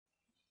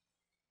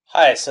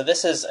Hi, so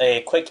this is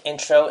a quick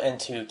intro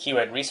into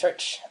keyword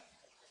research.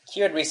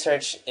 Keyword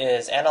research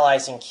is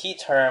analyzing key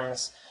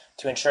terms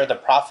to ensure the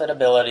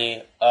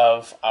profitability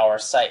of our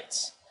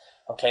sites.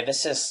 Okay,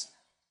 this is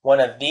one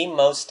of the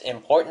most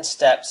important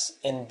steps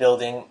in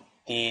building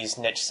these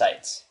niche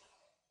sites.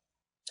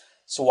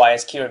 So why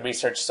is keyword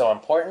research so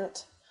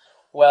important?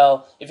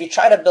 Well, if you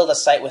try to build a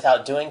site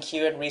without doing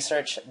keyword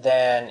research,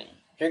 then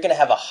you're going to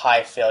have a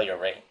high failure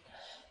rate.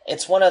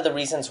 It's one of the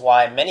reasons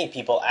why many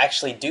people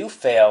actually do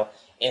fail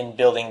in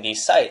building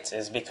these sites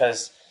is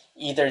because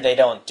either they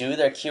don't do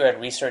their keyword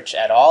research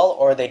at all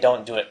or they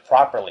don't do it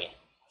properly.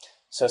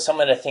 So some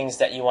of the things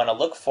that you want to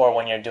look for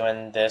when you're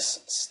doing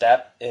this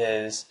step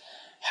is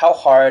how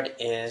hard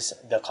is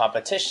the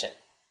competition?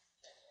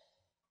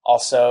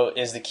 Also,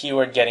 is the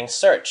keyword getting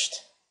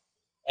searched?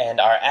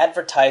 And are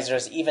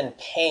advertisers even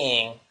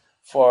paying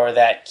for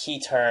that key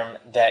term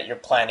that you're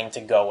planning to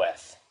go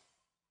with?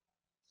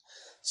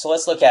 So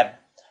let's look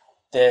at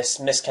this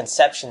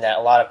misconception that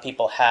a lot of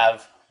people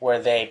have where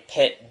they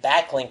pit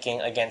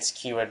backlinking against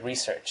keyword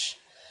research.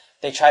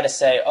 They try to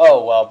say,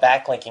 oh, well,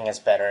 backlinking is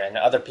better, and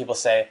other people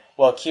say,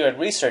 well, keyword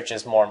research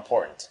is more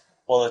important.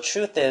 Well, the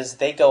truth is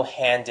they go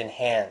hand in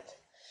hand.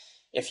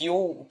 If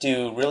you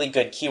do really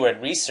good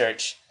keyword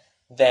research,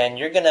 then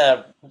you're going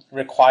to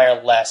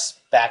require less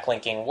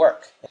backlinking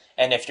work.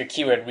 And if your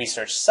keyword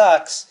research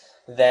sucks,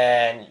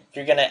 then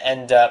you're going to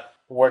end up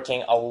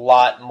working a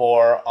lot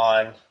more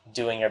on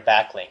doing your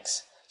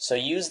backlinks. So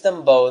use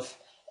them both,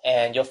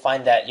 and you'll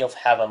find that you'll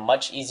have a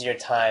much easier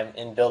time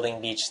in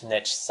building these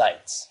niche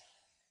sites.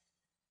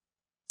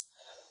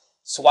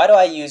 So why do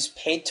I use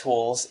paid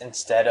tools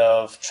instead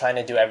of trying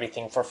to do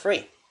everything for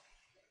free?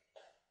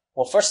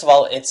 Well, first of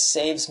all, it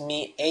saves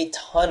me a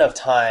ton of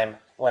time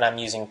when I'm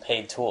using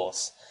paid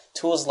tools.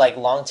 Tools like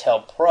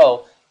Longtail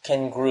Pro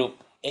can group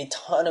a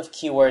ton of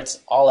keywords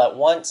all at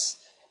once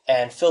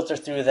and filter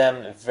through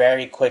them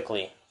very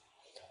quickly.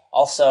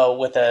 Also,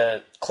 with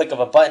a click of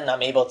a button,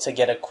 I'm able to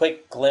get a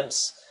quick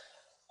glimpse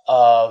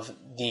of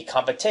the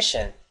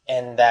competition,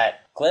 and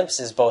that glimpse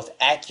is both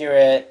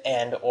accurate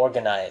and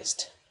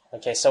organized.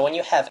 Okay, so when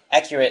you have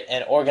accurate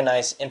and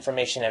organized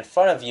information in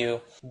front of you,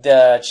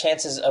 the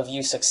chances of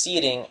you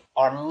succeeding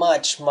are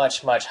much,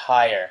 much, much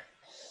higher.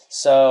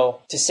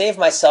 So to save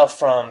myself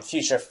from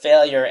future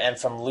failure and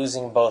from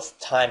losing both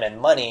time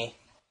and money,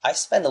 I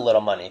spend a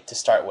little money to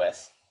start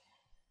with.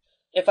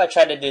 If I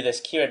tried to do this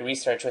keyword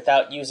research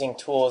without using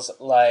tools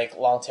like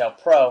Longtail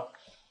Pro,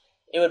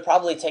 it would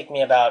probably take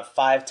me about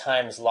 5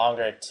 times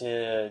longer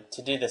to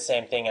do the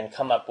same thing and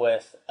come up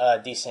with a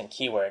decent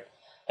keyword.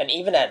 And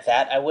even at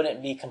that, I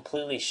wouldn't be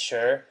completely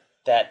sure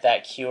that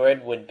that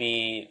keyword would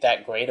be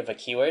that great of a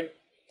keyword.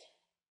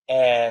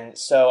 And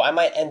so I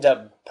might end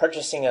up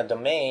purchasing a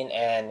domain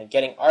and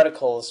getting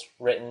articles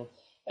written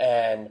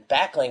and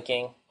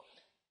backlinking,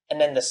 and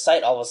then the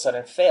site all of a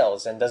sudden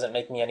fails and doesn't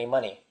make me any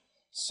money.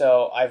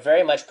 So I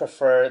very much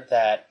prefer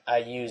that I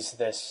use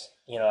this,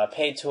 a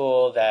paid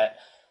tool that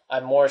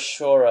I'm more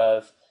sure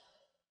of,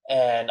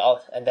 and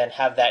then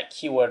have that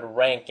keyword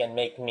rank and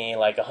make me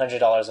like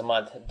 $100 a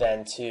month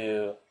than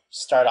to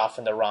start off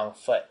in the wrong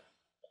foot.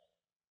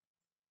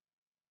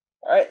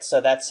 Alright,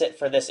 so that's it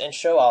for this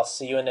intro. I'll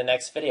see you in the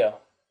next video.